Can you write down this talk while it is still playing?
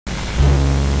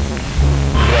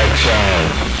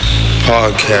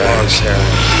podcast,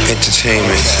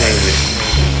 entertainment,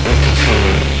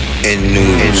 and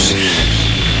news.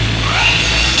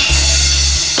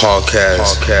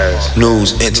 Podcast,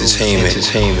 news, entertainment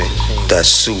that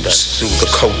suits the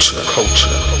culture.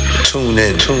 Tune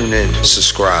in,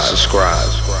 subscribe.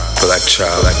 Black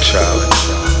Child.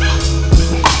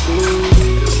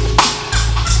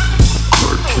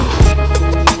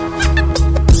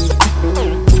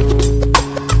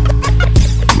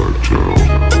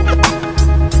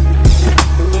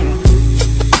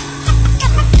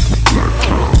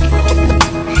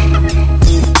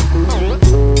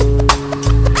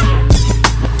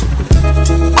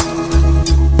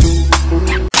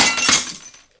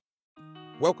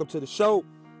 Welcome to the show,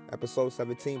 episode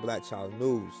 17, Black Child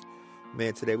News.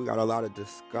 Man, today we got a lot of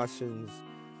discussions,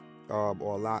 or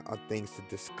a lot of things to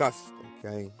discuss,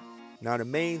 okay? Now, the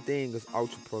main thing is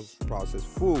ultra-processed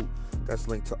food that's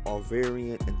linked to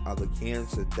ovarian and other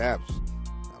cancer deaths.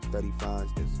 Now, study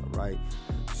finds this, all right?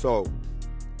 So,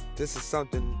 this is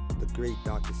something the great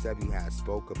Dr. Sebi had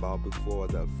spoke about before,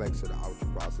 the effects of the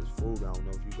ultra-processed food. I don't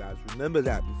know if you guys remember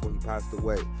that before he passed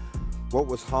away. What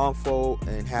was harmful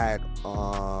and had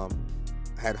harmful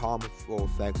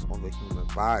effects on the human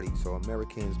body. So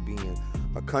Americans being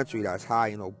a country that's high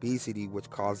in obesity, which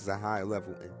causes a high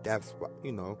level in deaths,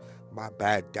 by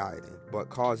bad dieting, but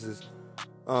causes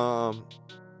the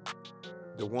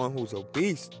one who's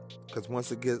obese, because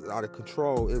once it gets out of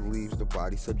control, it leaves the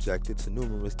body subjected to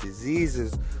numerous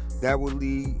diseases that will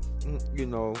lead,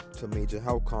 to major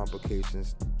health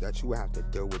complications that you will have to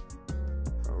deal with.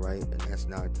 Right, and that's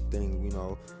not the thing,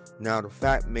 Now the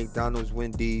fact McDonald's,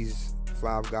 Wendy's,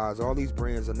 Five Guys, all these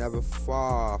brands are never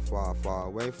far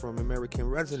away from American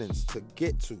residents to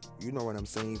get to. You know what I'm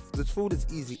saying? This food is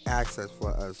easy access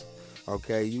for us.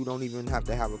 Okay, you don't even have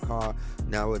to have a car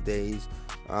nowadays.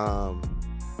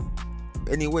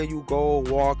 Anywhere you go,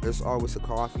 walk, there's always a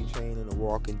coffee chain in a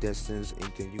walking distance,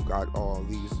 and then you got all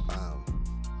these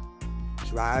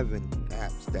driving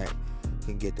apps that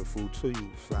can get the food to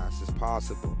you as fast as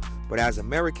possible. But as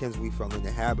Americans, we fell in the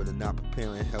habit of not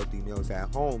preparing healthy meals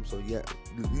at home. So at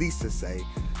least to say,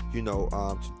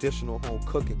 traditional home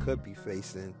cooking could be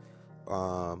facing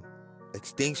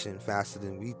extinction faster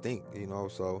than we think.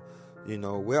 So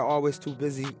we're always too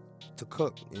busy to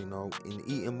cook, and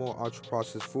eating more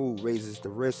ultra-processed food raises the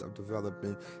risk of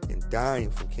developing and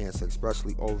dying from cancer,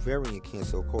 especially ovarian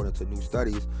cancer. According to new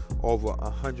studies, over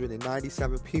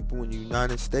 197 people in the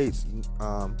United States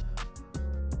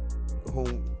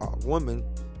women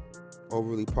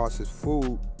overly processed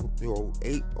food,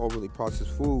 ate overly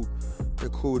processed food,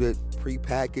 included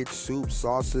prepackaged soups,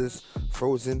 sauces,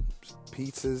 frozen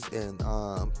pizzas, and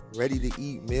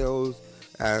ready-to-eat meals,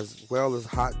 as well as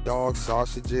hot dogs,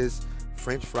 sausages,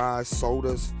 French fries,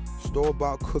 sodas,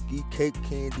 store-bought cookie, cake,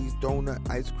 candies, donut,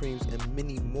 ice creams, and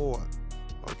many more.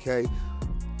 Okay,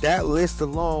 that list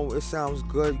alone, it sounds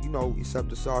good, except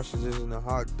the sausages and the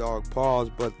hot dog. Pause,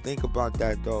 but think about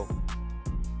that though.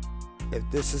 If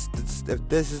this is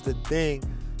the thing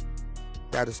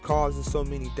that is causing so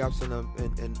many deaths in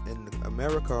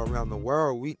America, around the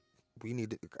world, we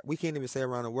can't even say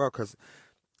around the world, because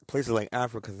places like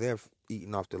Africa, they're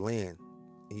eating off the land,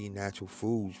 eating natural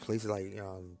foods. Places like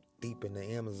deep in the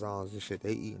Amazons and shit,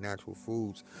 they eat natural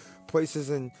foods.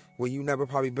 Places where you never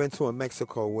probably been to in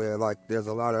Mexico, where there's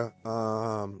a lot of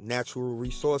natural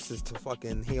resources to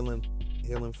fucking healing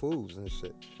foods and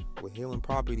shit, with healing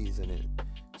properties in it.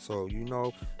 So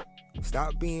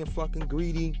stop being fucking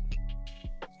greedy,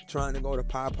 trying to go to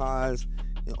Popeyes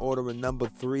and order a number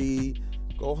 3.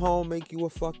 Go home, make you a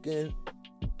fucking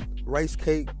rice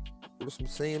cake with some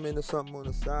salmon or something on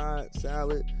the side,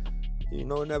 salad. It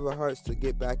never hurts to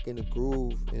get back in the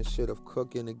groove and shit of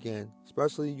cooking again.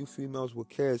 Especially you females with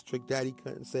kids. Trick Daddy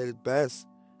couldn't say it best.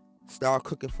 Start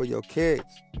cooking for your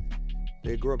kids.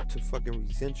 They grow up to fucking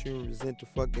resent you and resent the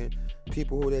fucking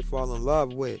people who they fall in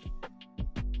love with.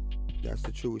 That's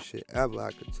the truest shit ever,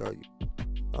 I could tell you.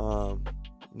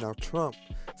 Now Trump,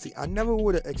 I never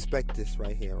would have expected this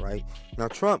right here, right? Now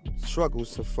Trump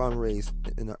struggles to fundraise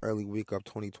in the early week of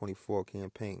 2024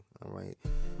 campaign, all right?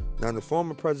 Now the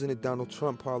former President Donald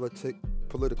Trump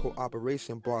political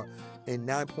operation brought in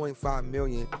 $9.5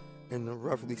 million in the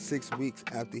roughly 6 weeks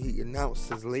after he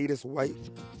announced his latest White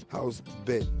House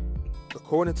bid.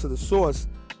 According to the source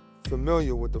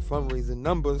familiar with the fundraising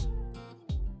numbers,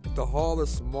 the haul is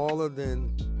smaller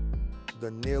than the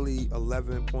nearly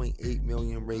 $11.8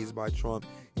 million raised by Trump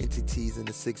entities in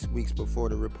the 6 weeks before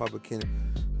the Republican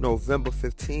November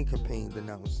 15 campaign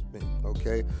announcement,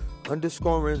 okay?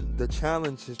 Underscoring the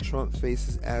challenges Trump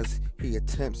faces as he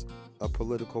attempts a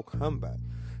political comeback.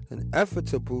 an effort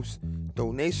to boost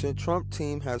donation, Trump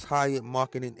team has hired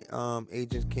marketing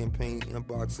agents, campaign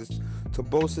inboxes to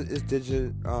bolster its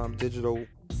digital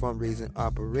fundraising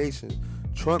operations.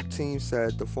 Trump team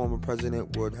said the former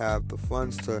president would have the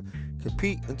funds to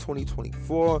compete in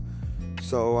 2024.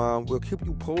 So we'll keep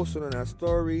you posted on that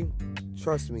story.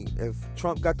 Trust me, if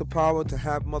Trump got the power to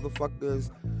have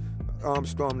motherfuckers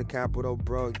storm the Capitol,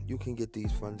 bro, you can get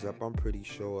these funds up. I'm pretty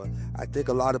sure. I think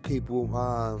a lot of people,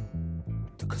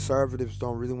 the conservatives,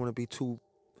 don't really want to be too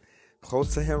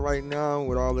close to him right now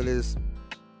with all of this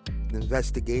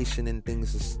investigation and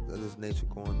things of this nature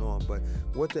going on. But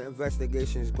with the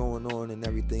investigation is going on and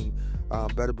everything,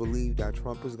 better believe that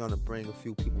Trump is going to bring a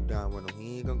few people down with him.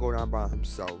 He ain't going to go down by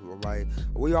himself, all right?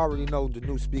 We already know the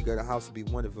new Speaker of the House will be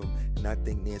one of them, and I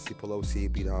think Nancy Pelosi will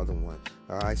be the other one,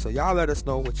 all right? So y'all let us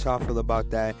know what y'all feel about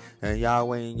that, and y'all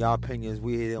weighing y'all opinions.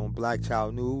 We here on Black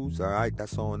Child News, all right?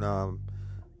 That's on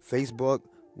Facebook.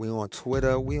 We on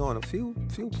Twitter. We on a few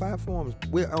platforms.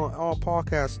 We're on all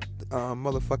podcast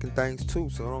motherfucking things too,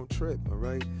 so don't trip, all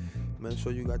right? Make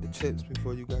sure you got the chips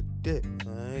before you got the dip,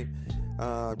 all right?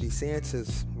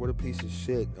 DeSantis, what a piece of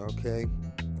shit, okay?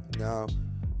 Now,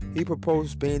 he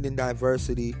proposed banning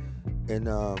diversity and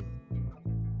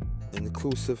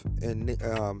inclusive and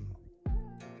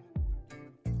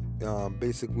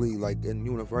basically like in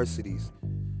universities.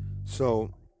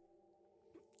 So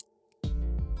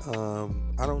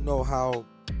I don't know how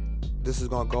this is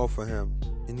gonna go for him,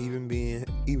 and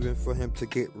even for him to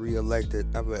get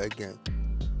reelected ever again.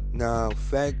 Now,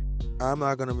 I'm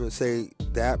not gonna say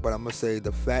that, but I'm gonna say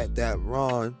the fact that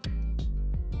Ron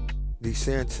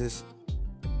DeSantis,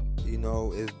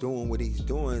 is doing what he's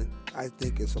doing, I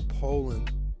think it's appalling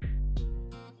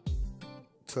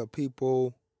to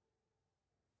people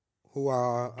who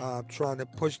are trying to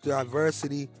push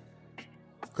diversity,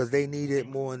 because they need it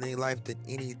more in their life than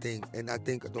anything. And I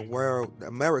think the world,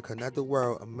 America, not the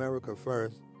world, America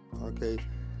first, okay,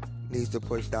 needs to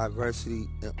push diversity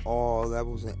in all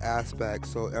levels and aspects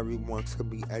so everyone can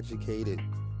be educated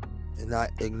and not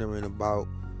ignorant about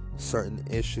certain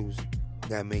issues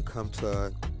that may come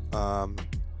to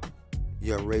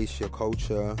your race, your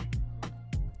culture,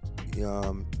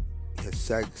 your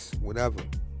sex, whatever,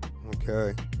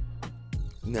 okay?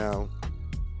 Now,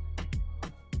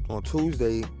 on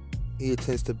Tuesday, he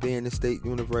intends to ban the state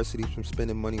universities from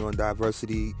spending money on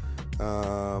diversity,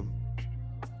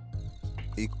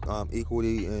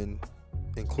 equity, and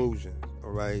inclusion,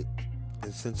 all right?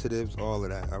 Incentives, all of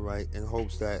that, all right? In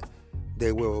hopes that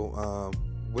they will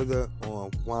wither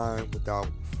on wine without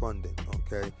funding,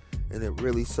 okay? And it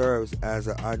really serves as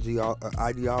an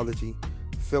ideology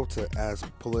filter, as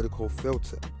political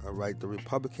filter, all right? The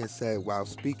Republicans said while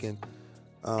speaking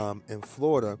in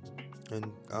Florida,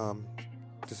 and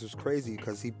this is crazy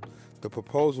because the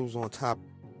proposal's on top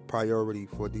priority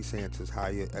for DeSantis'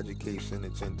 higher education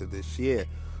agenda this year,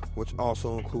 which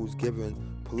also includes giving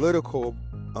political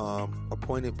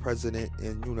appointed president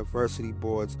and university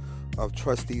boards of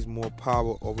trustees more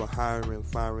power over hiring and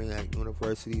firing at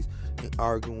universities and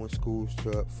arguing schools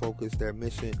to focus their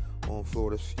mission on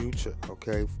Florida's future,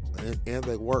 okay, and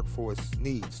their workforce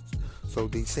needs. So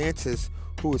DeSantis,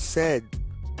 who is said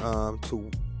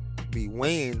to be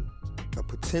weighing a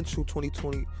potential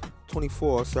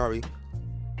 2024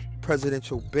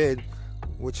 presidential bid,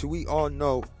 which we all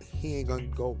know he ain't gonna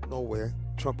go nowhere.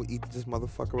 Trump will eat this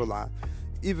motherfucker alive.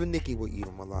 Even Nikki will eat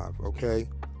him alive, okay?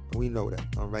 We know that,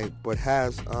 all right? But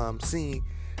has seen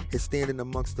his standing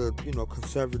amongst the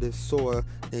conservative soil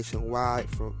nationwide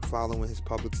from following his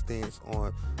public stance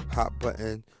on hot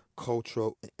button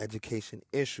cultural and education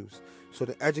issues. So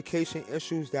the education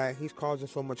issues that he's causing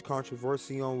so much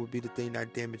controversy on would be the thing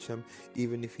that damage him,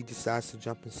 even if he decides to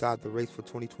jump inside the race for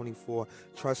 2024.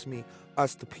 Trust me,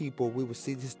 us the people, we will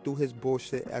see this through his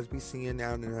bullshit as we see it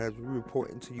now, and as we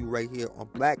reporting to you right here on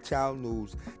Black Child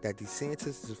News that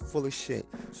DeSantis is full of shit.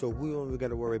 So we don't even got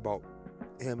to worry about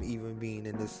him even being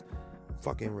in this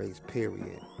fucking race,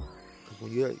 period. Because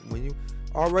when you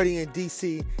already in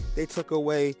DC, they took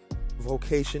away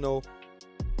vocational,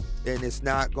 and it's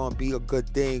not gonna be a good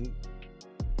thing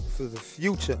for the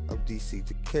future of DC,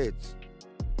 the kids.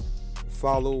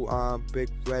 Follow Big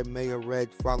Red Mayor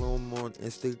Red, follow him on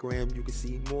Instagram. You can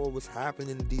see more of what's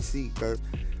happening in DC, because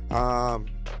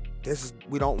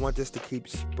we don't want this to keep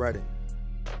spreading.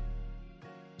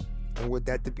 And with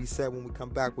that to be said, when we come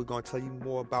back, we're gonna tell you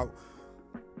more about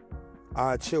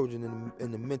our children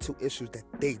and the mental issues that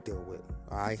they deal with.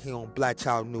 All right, here on Black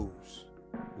Child News.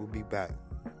 We'll be back.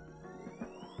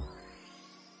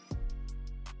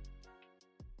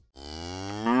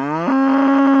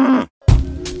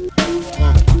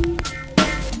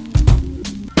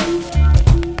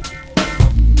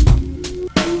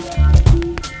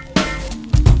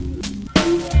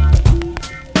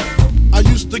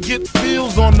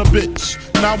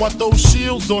 now I throw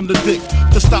shields on the dick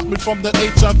to stop me from that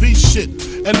HIV shit.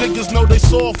 And niggas know they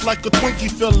soft like a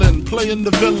Twinkie fillin', playing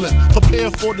the villain,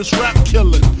 prepare for this rap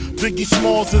killing. Biggie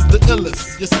Smalls is the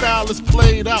illest. Your style is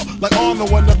played out like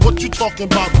Arnold, and what you talking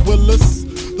about, Willis?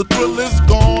 The thrill is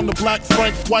gone, the black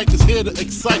Frank White is here to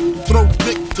excite, throw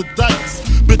dick to dice.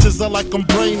 Bitches are like I'm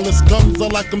brainless, guns are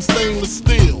like I'm stainless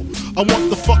steel. I want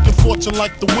the fucking fortune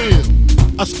like the wheel.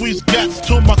 I squeeze gats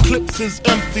till my clips is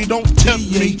empty, don't tempt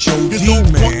me. You don't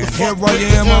want the fuck. Here I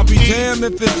am, I'll be damned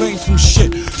if this ain't some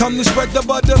shit. Time to spread the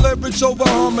butter lyrics over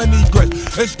harmony grit.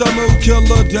 It's the new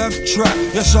killer death trap.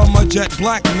 Yes, I'm a jet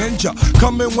black ninja.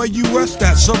 Coming where you rest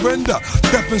at, surrender.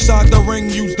 Step inside the ring,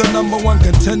 use the #1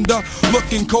 contender.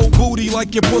 Looking cold booty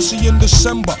like your pussy in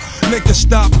December. Nigga,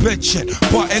 stop bitching,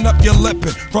 button up your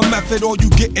lippin'. From method, all you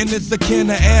gettin' is a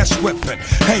can of ass whipping.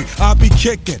 Hey, I be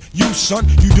kicking. You son,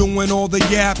 you doing all the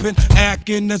yapping,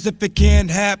 acting as if it can't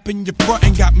happen. Your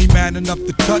frontin' got me mad enough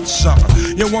to touch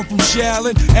something. You want from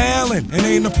Shallon, Allen, and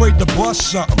ain't afraid to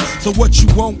bust something. So what you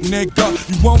want, nigga?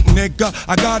 You want, nigga?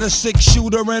 I got a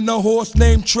 6-shooter and a horse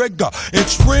named Trigger.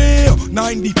 It's real,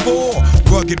 94,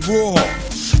 rugged raw,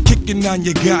 kicking down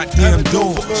your goddamn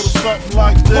doors. Something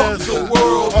like this. Fuck the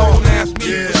world, don't ask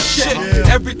me for shit.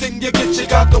 Everything you get, you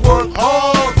got to work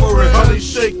hard for it. Honey,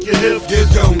 shake your hips. You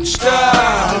don't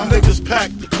stop. The niggas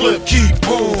pack the clip. Keep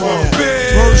on.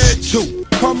 Verse 2.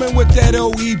 Coming with that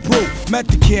OE brew, met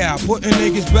the cow, putting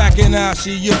niggas back in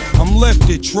ICU. I'm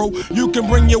lifted, true. You can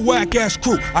bring your whack ass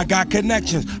crew. I got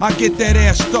connections. I get that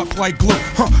ass stuck like glue.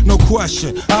 No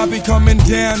question. I be coming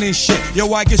down and shit.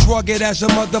 Yo, I get rugged as a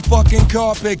motherfucking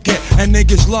carpet get, and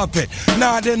niggas love it.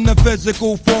 Not in the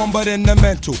physical form, but in the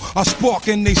mental. I spark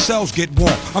and they cells get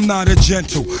warm. I'm not a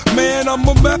gentle man. I'm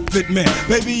a method man.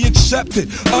 Baby, accept it.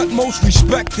 Utmost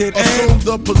respected. Assume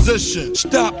the position.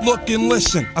 Stop, look, and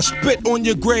listen. I spit on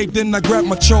your grave, then I grab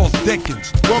my Charles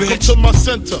Dickens. Welcome bitch. to my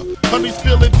center. Honey's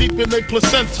feeling deep in their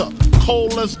placenta.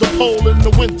 Cold as the pole in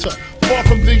the winter. Far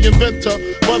from the inventor,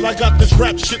 but I got this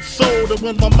rap shit sold. And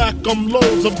when my Mac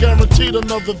loads, I'm guaranteed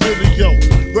another video.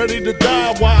 Ready to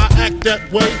die while I act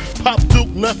that way. Pop Duke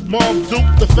left Mom Duke,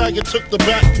 the faggot took the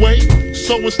back way.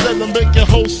 So instead of making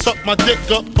hoes suck my dick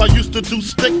up, I used to do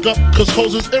stick up, cause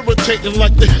hoes is irritating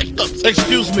like the hiccups.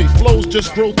 Excuse me, flows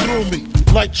just grow through me.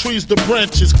 Like trees to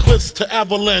branches, cliffs to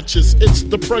avalanches. It's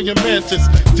the praying mantis,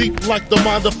 deep like the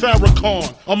mind of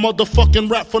Farrakhan. A motherfucking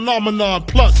rap phenomenon.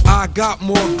 Plus, I got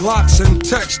more Glocks and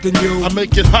text than you. I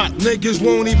make it hot. Niggas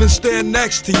won't even stand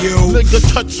next to you.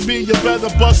 Nigga touch me, you better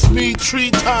bust me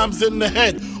 3 times in the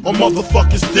head, or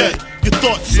motherfuckers dead. You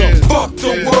thought so? Fuck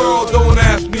the world, don't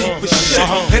ask me for shit.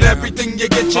 And everything you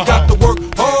get, you got to work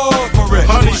hard for it.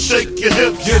 Honey, shake your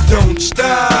hips. You don't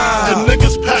stop. And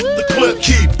niggas pack the clip.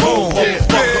 Keep on.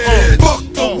 Fuck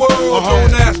the world,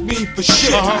 don't ask me for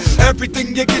shit.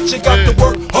 Everything you get, you got to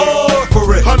work hard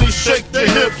for it. Honey, shake the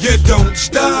hips. You don't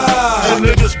stop. And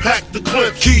niggas pack the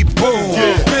clip. Keep on.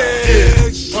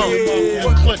 Bitch,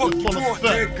 Clip fuck full you of want,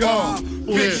 effect. nigga.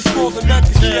 Bitches for the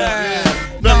next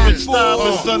Method style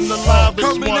is on the live. It's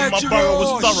coming one, at my you borough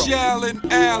all, is thorough.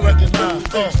 Shallon, Allen. Recognize.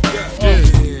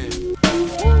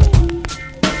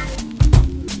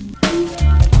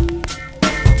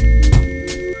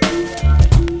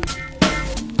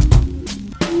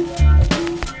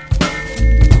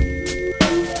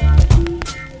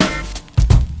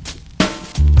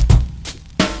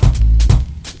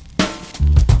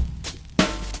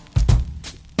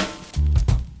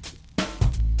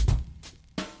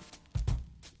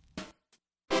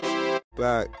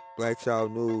 Back, Black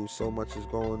Child News. So much is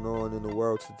going on in the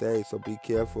world today, so be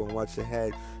careful and watch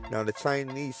ahead. Now, the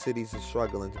Chinese cities are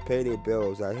struggling to pay their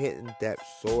bills. Our hidden debt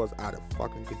soars out of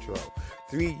fucking control.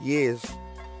 3 years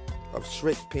of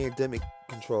strict pandemic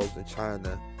controls in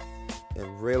China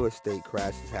and real estate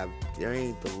crashes have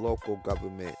drained the local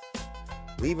government,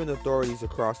 leaving authorities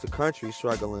across the country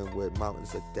struggling with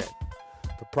mountains of debt.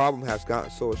 The problem has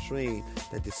gotten so extreme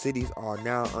that the cities are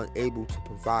now unable to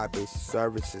provide basic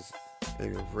services,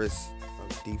 and the risk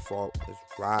of default is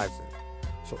rising.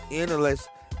 So analysts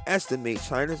estimate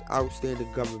China's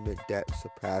outstanding government debt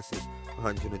surpasses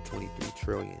 123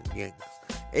 trillion yen,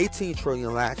 18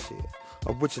 trillion last year,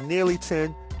 of which nearly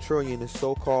 10 trillion is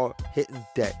so-called hidden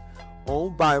debt,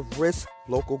 owned by risk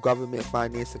local government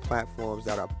financing platforms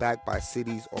that are backed by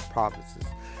cities or provinces.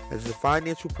 As the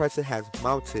financial pressure has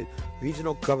mounted,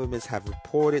 regional governments have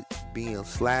reported being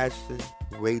slashing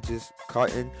wages,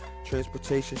 cutting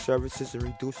transportation services, and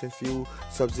reducing fuel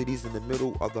subsidies in the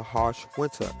middle of the harsh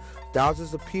winter.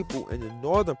 Thousands of people in the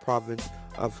northern province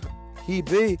of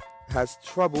Hebei has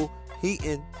trouble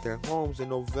heating their homes in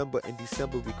November and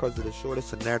December because of the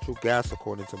shortage of natural gas,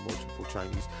 according to multiple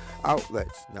Chinese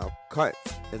outlets. Now, cuts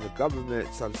in the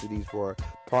government subsidies were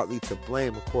partly to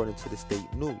blame, according to the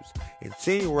state news. In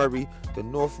January, the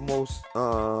northmost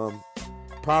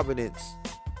Providence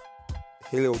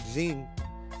Heilongjiang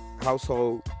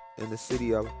household in the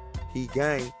city of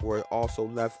Hegang were also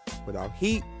left without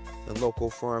heat, and local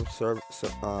firms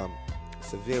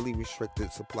severely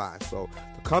restricted supply. So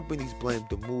the companies blamed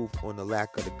the move on the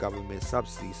lack of the government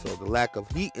subsidy. So the lack of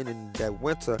heating in that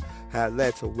winter had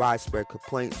led to widespread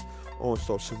complaints on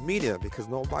social media because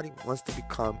nobody wants to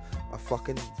become a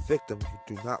fucking victim.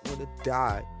 You do not want to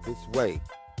die this way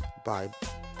by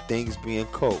things being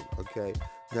cold. Okay.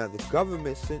 Now the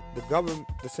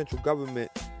central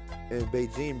government in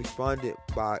Beijing responded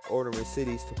by ordering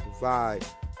cities to provide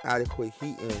adequate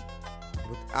heating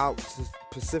without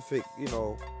specific,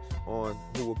 on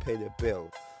who will pay their bill.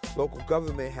 Local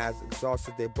government has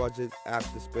exhausted their budget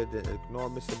after spending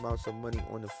enormous amounts of money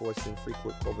on enforcing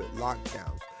frequent COVID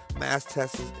lockdowns, mass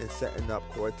tests, and setting up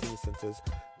quarantine centers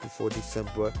before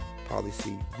December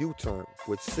policy U-turn,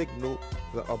 which signaled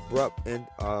the abrupt end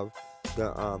of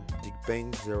the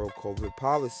Beijing zero COVID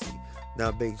policy. Now,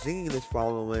 Beijing is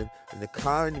following an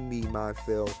economy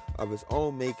minefield of its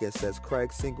own making, says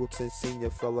Craig Singleton, senior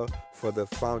fellow for the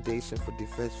Foundation for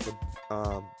Defense for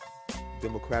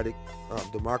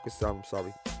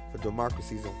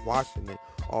Democracies in Washington.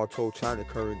 All told, China's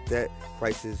current debt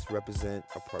crisis represent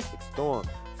a perfect storm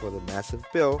for the massive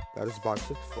bill that is about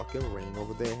to fucking rain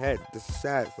over their head. This is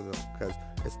sad for them because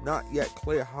it's not yet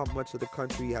clear how much of the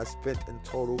country has spent in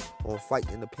total on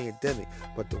fighting the pandemic.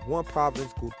 But the one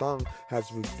province, Guangdong,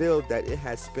 has revealed that it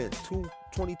has spent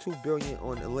 $22 billion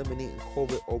on eliminating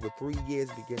COVID over 3 years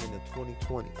beginning in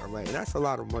 2020. All right, and that's a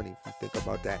lot of money if you think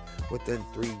about that within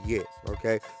 3 years.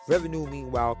 Okay, revenue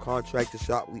meanwhile contracted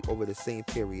sharply over the same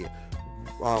period.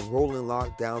 Rolling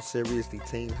lockdown seriously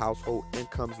tamed household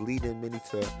incomes, leading many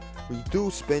to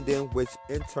reduce spending, which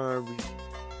in turn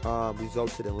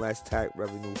resulted in less tax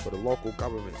revenue for the local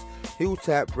governments. Huge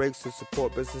tax breaks to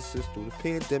support businesses through the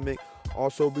pandemic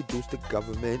also reduced the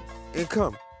government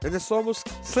income. And it's almost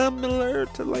similar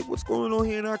to like what's going on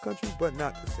here in our country, but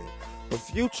not the same. The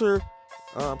future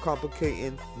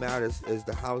complicating matters is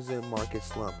the housing market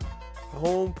slump.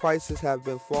 Home prices have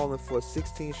been falling for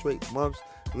 16 straight months.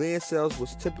 Land sales,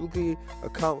 which typically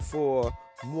account for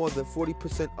more than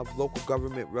 40% of local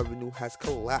government revenue, has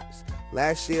collapsed.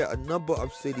 Last year, a number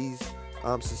of cities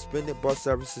suspended bus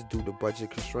services due to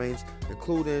budget constraints,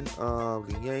 including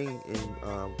Liang in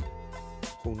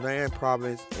Hunan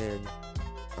province and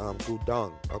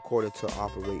Guangdong, according to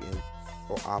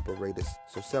operators.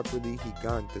 So separately,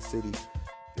 Hegang, the city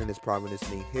in this province,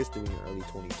 made history in early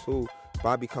 22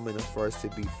 by becoming the first to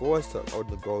be forced to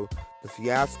undergo the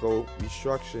fiasco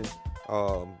restructuring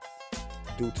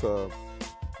due to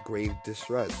grave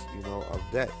distress, of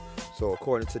debt. So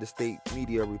according to the state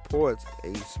media reports,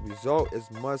 a result is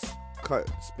must cut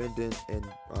spending and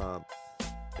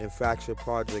infrastructure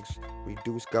projects,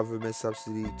 reduce government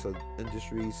subsidy to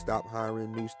industries, stop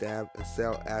hiring new staff, and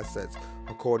sell assets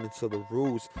according to the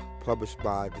rules published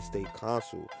by the state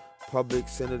council. Public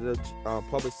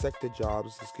sector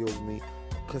jobs,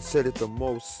 considered the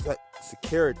most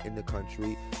secured in the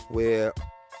country, were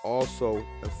also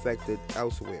affected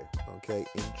elsewhere. Okay,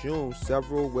 in June,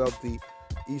 several wealthy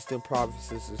eastern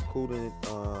provinces, including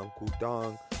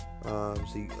Guangdong,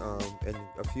 and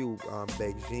a few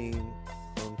Beijing,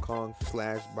 Hong Kong,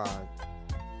 slashed by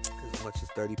as much as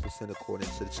 30%, according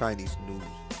to the Chinese news.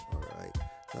 All right,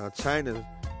 now China's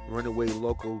runaway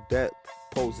local debt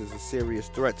poses a serious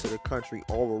threat to the country's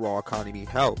overall economy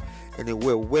health, and it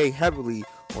will weigh heavily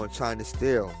on China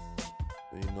still.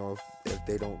 If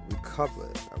they don't recover.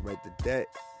 All right, the debt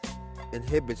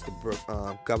inhibits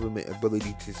the government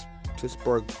ability to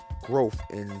spur growth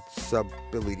and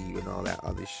stability and all that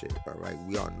other shit. All right,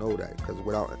 we all know that, because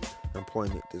without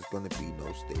employment, there's going to be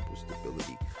no stable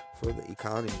stability for the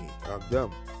economy of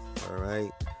them. All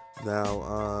right,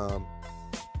 now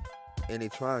and they're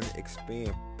trying to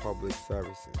expand public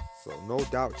services. So no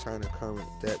doubt China's current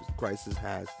debt crisis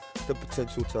has the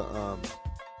potential to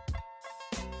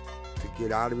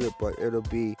get out of it, but it'll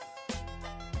be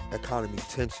economy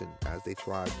tension as they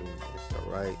try doing this.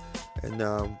 All right,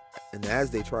 and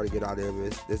as they try to get out of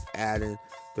it, it's adding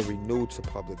the renewed to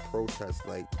public protests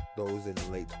like those in the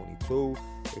late 22.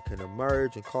 It can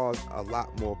emerge and cause a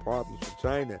lot more problems for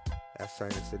China as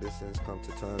China citizens come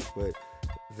to terms with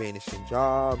vanishing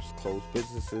jobs, closed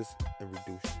businesses, and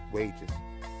reduced wages.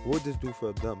 What does this do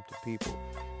for them, the people?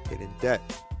 Get in debt.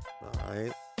 All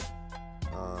right.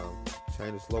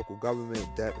 China's local government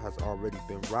debt has already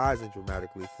been rising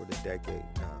dramatically for the decade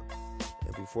now.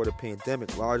 And before the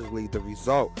pandemic, largely the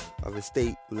result of a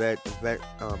state-led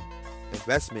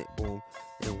investment boom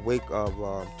in wake of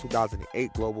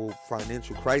 2008 global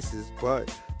financial crisis.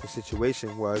 But the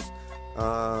situation was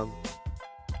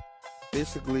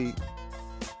basically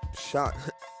shot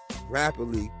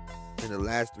rapidly in the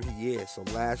last 3 years. So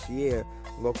last year,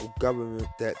 local government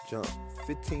debt jumped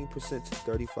 15% to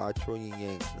 35 trillion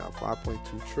yen, now 5.2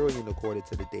 trillion according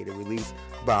to the data released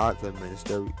by the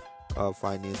Ministry of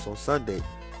Finance on Sunday.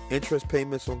 Interest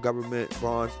payments on government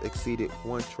bonds exceeded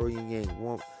 1 trillion yen.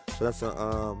 So that's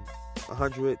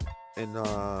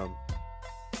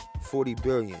 140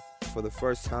 billion for the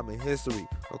first time in history,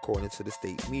 according to the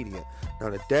state media. Now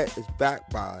the debt is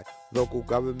backed by local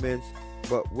governments,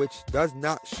 but which does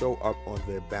not show up on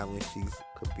their balance sheets,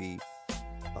 could be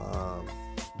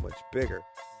much bigger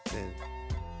than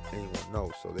anyone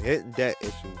knows. So the hidden debt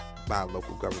issued by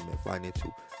local government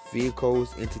financial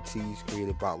vehicles, entities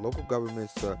created by local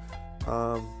governments to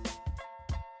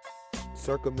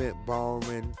circumvent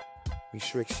borrowing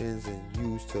restrictions and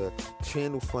used to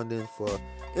channel funding for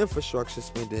infrastructure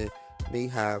spending may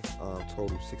have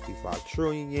total 65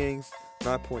 trillion yens,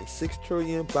 9.6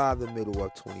 trillion by the middle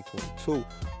of 2022,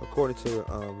 according to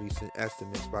recent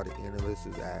estimates by the analysts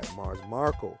at Mars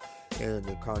Marco and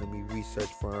the economy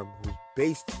research firm who's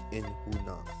based in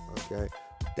Hunan. Okay,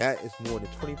 that is more than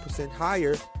 20%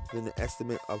 higher than the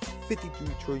estimate of 53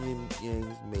 trillion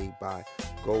yens made by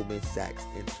Goldman Sachs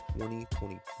in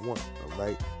 2021. All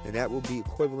right, and that will be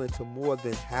equivalent to more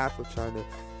than half of China's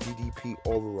GDP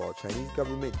overall. Chinese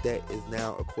government debt is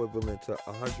now equivalent to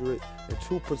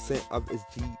 102% of its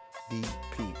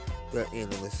GDP. The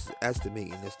analysts are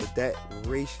estimating this. The debt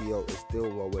ratio is still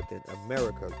lower than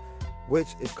America's,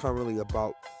 which is currently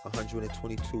about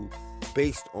 122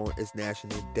 based on its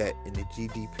national debt and the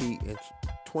GDP in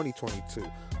 2022.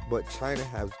 But China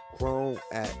has grown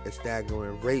at a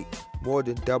staggering rate, more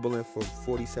than doubling from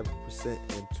 47%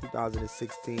 in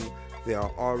 2016. There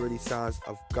are already signs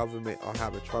of government are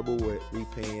having trouble with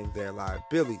repaying their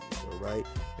liabilities. All right.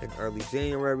 In early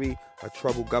January, a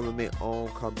troubled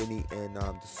government-owned company in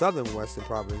the southern western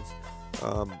province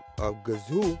of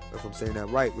Guizhou, if I'm saying that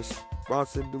right,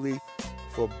 responsibly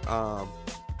for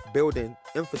building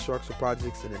infrastructure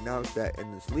projects, and announced that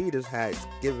and its leaders had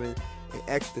given an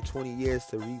extra 20 years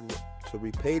to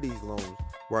repay these loans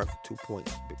worth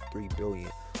 2.3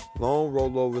 billion. Loan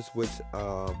rollovers, which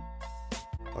are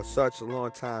such a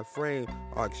long time frame,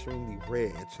 are extremely rare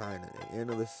in China. The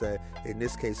analysts said in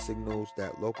this case signals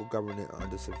that local government are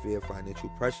under severe financial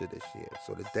pressure this year.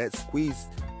 So the debt squeeze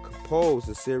could pose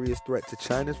a serious threat to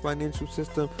China's financial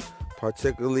system,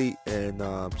 particularly in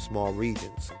small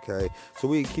regions. Okay, so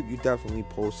we keep you definitely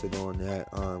posted on that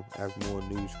as more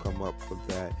news come up for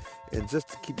that. And just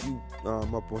to keep you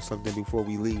up on something before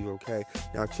we leave, okay?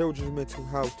 Now, children's mental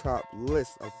health top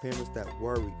list of parents that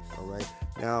worries, all right?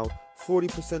 Now,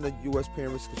 40% of U.S.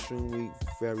 parents are extremely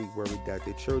very worried that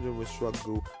their children will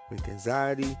struggle with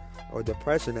anxiety or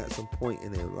depression at some point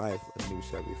in their life. A new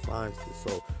survey finds this.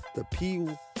 So, the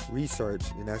Pew Research,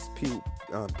 and that's Pew,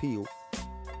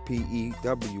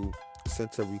 PEW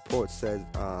Center report says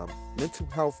mental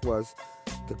health was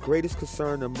the greatest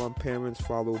concern among parents,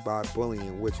 followed by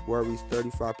bullying, which worries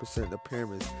 35% of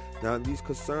parents. Now, these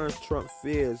concerns trump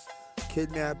fears,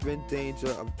 kidnapping, danger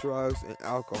of drugs and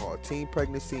alcohol, teen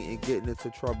pregnancy, and getting into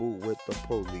trouble with the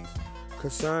police.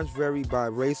 Concerns vary by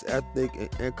race, ethnic,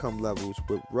 and income levels,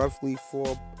 with roughly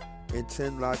 4 in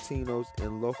 10 Latinos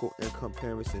and local income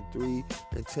parents and 3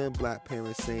 in 10 black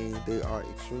parents saying they are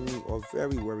extremely or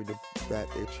very worried that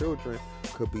their children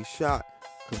could be shot,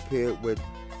 compared with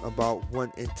about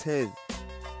 1 in 10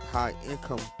 high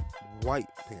income white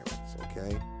parents.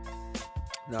 Okay,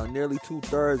 now nearly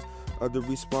 2/3 of the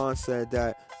response said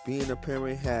that being a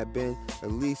parent had been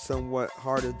at least somewhat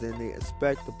harder than they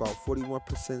expect. About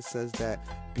 41% says that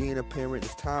being a parent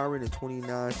is tiring, and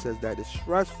 29% says that it's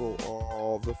stressful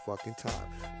all the fucking time.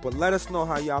 But let us know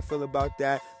how y'all feel about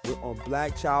that. We're on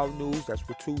Black Child News. That's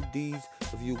with 2 D's.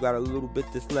 If you got a little bit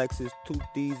dyslexia, 2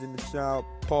 D's in the child.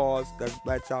 Pause. That's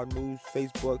Black Child News.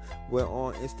 Facebook. We're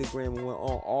on Instagram, and we're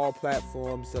on all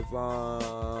platforms of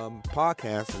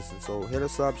podcasters. And so hit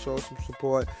us up, show us some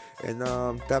support, and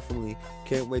definitely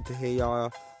can't wait to hear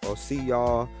y'all or see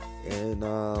y'all, and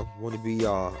want to be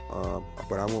y'all.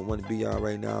 But I won't want to be y'all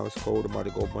right now. It's cold. I'm about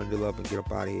to go bundle up and get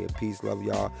up out of here. Peace, love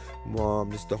y'all.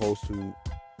 This is the host who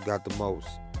got the most.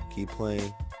 Keep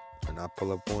playing, and I'll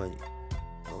pull up on you.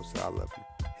 Most I love you.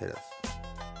 Hit us.